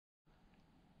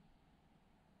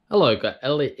Hello, got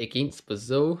Italy against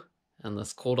Brazil in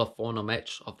this quarter-final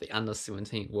match of the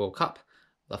Under-17 World Cup.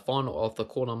 The final of the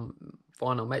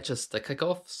quarter-final matches to kick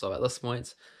off, so at this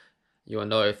point you will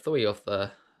know 3 of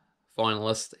the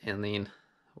finalists and then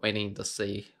waiting to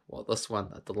see what this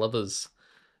one delivers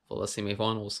for the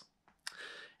semi-finals.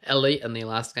 Italy in their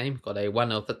last game got a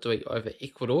 1-0 victory over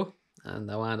Ecuador in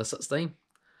the round of 16.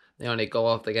 The only goal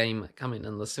of the game coming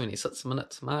in the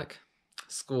 76-minute mark,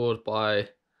 scored by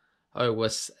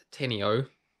Owis Tenio.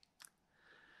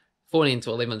 14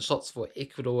 to 11 shots for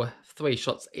Ecuador, 3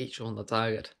 shots each on the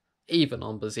target, even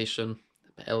on possession,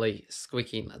 Italy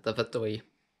squeaking the victory.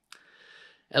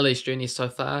 Italy's journey so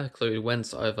far include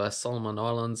wins over Solomon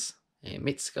Islands and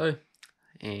Mexico,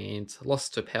 and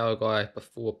lost to Paraguay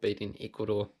before beating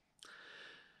Ecuador.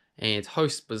 And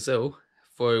host Brazil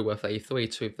through with a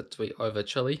 3-2 victory over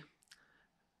Chile.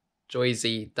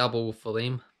 Joyzy double for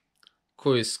them.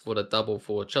 Cruz scored a double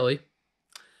for Chile,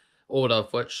 all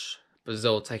of which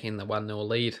Brazil taking the 1-0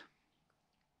 lead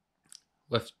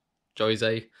with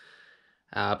Jose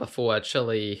before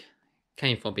Chile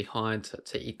came from behind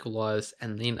to equalise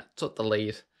and then took the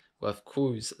lead with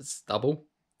Cruz's double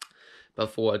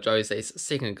before Jose's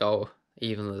second goal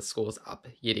even the scores up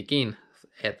yet again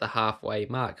at the halfway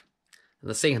mark. In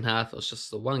the second half, it was just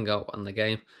the 1 goal in the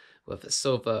game, with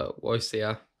Silva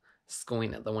Wosia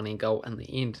scoring at the winning goal in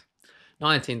the end.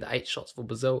 19 to 8 shots for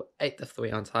Brazil, 8 to 3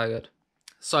 on target.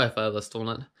 So far this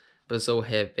tournament, Brazil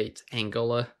have beat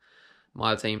Angola,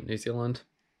 my team New Zealand,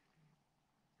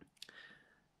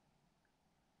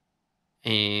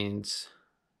 and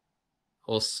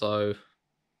also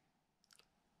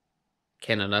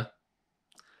Canada,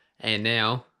 and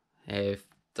now have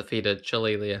defeated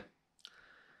Chile there.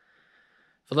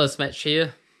 For this match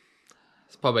here,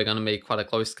 it's probably going to be quite a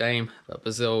close game, but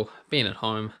Brazil, being at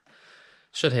home,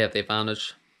 should have the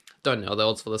advantage. Don't know the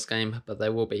odds for this game, but they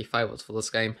will be favourites for this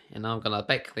game, and I'm going to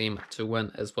back them to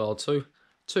win as well too.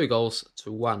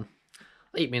 2-1.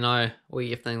 Let me know what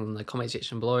you think in the comment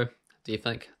section below. Do you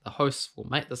think the hosts will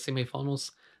make the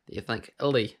semi-finals? Do you think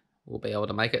Italy will be able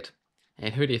to make it?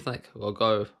 And who do you think will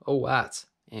go all out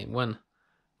and win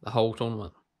the whole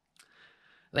tournament?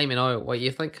 Let me know what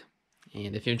you think.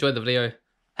 And if you enjoyed the video,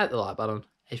 hit the like button.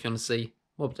 If you want to see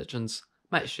more predictions,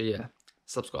 make sure you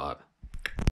subscribe.